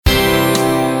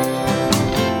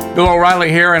Bill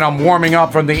O'Reilly here, and I'm warming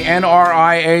up from the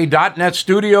NRIA.net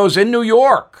studios in New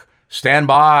York. Stand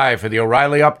by for the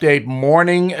O'Reilly Update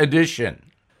Morning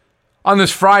Edition. On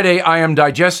this Friday, I am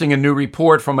digesting a new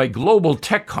report from a global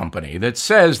tech company that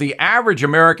says the average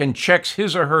American checks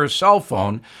his or her cell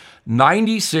phone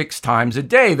 96 times a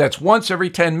day. That's once every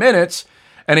 10 minutes,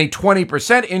 and a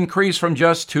 20% increase from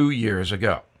just 2 years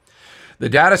ago. The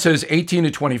data says 18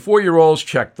 to 24-year-olds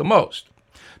check the most.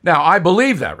 Now, I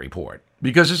believe that report,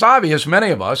 because it's obvious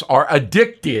many of us are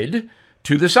addicted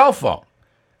to the cell phone,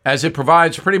 as it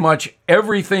provides pretty much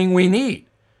everything we need.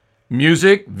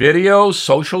 Music, video,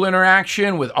 social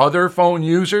interaction with other phone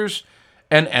users,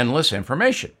 and endless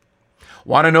information.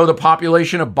 Want to know the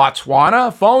population of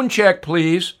Botswana? Phone check,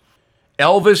 please.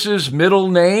 Elvis's middle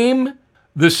name?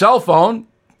 The cell phone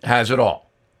has it all.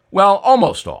 Well,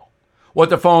 almost all. What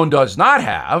the phone does not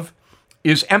have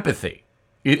is empathy.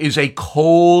 It is a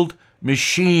cold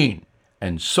machine.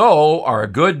 And so are a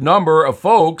good number of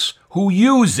folks who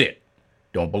use it.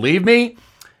 Don't believe me?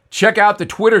 Check out the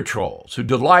Twitter trolls who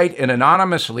delight in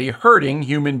anonymously hurting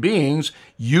human beings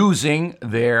using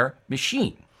their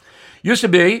machine. Used to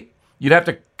be, you'd have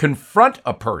to confront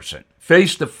a person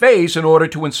face to face in order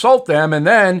to insult them, and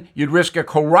then you'd risk a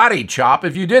karate chop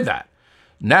if you did that.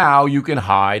 Now you can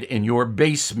hide in your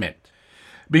basement.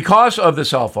 Because of the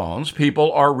cell phones,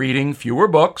 people are reading fewer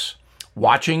books,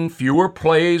 watching fewer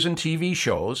plays and TV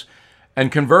shows,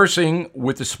 and conversing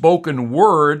with the spoken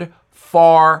word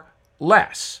far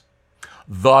less.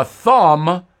 The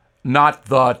thumb, not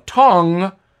the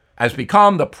tongue, has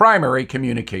become the primary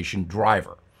communication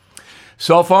driver.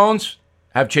 Cell phones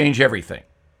have changed everything,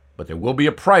 but there will be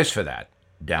a price for that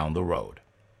down the road.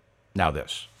 Now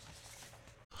this.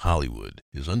 Hollywood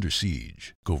is under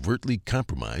siege, covertly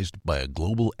compromised by a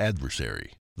global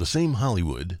adversary. The same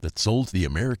Hollywood that sold the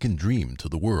American dream to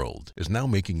the world is now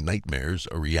making nightmares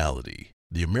a reality.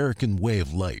 The American way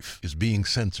of life is being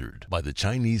censored by the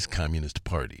Chinese Communist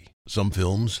Party. Some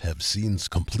films have scenes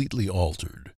completely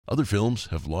altered. Other films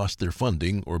have lost their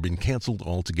funding or been canceled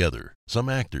altogether. Some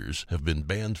actors have been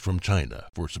banned from China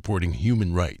for supporting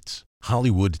human rights.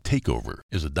 Hollywood Takeover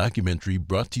is a documentary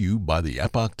brought to you by the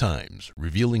Epoch Times,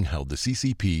 revealing how the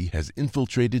CCP has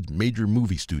infiltrated major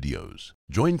movie studios.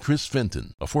 Join Chris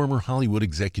Fenton, a former Hollywood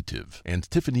executive, and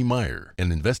Tiffany Meyer,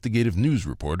 an investigative news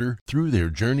reporter, through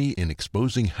their journey in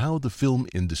exposing how the film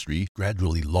industry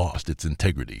gradually lost its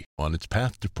integrity on its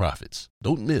path to profits.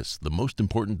 Don't miss the most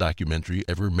important documentary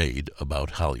ever made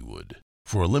about Hollywood.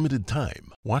 For a limited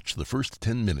time, watch the first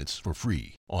 10 minutes for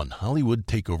free on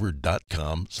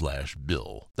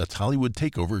HollywoodTakeover.com/Bill. That's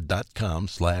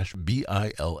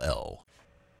HollywoodTakeover.com/BILL.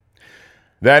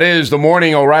 That is the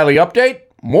Morning O'Reilly Update.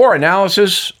 More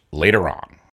analysis later on.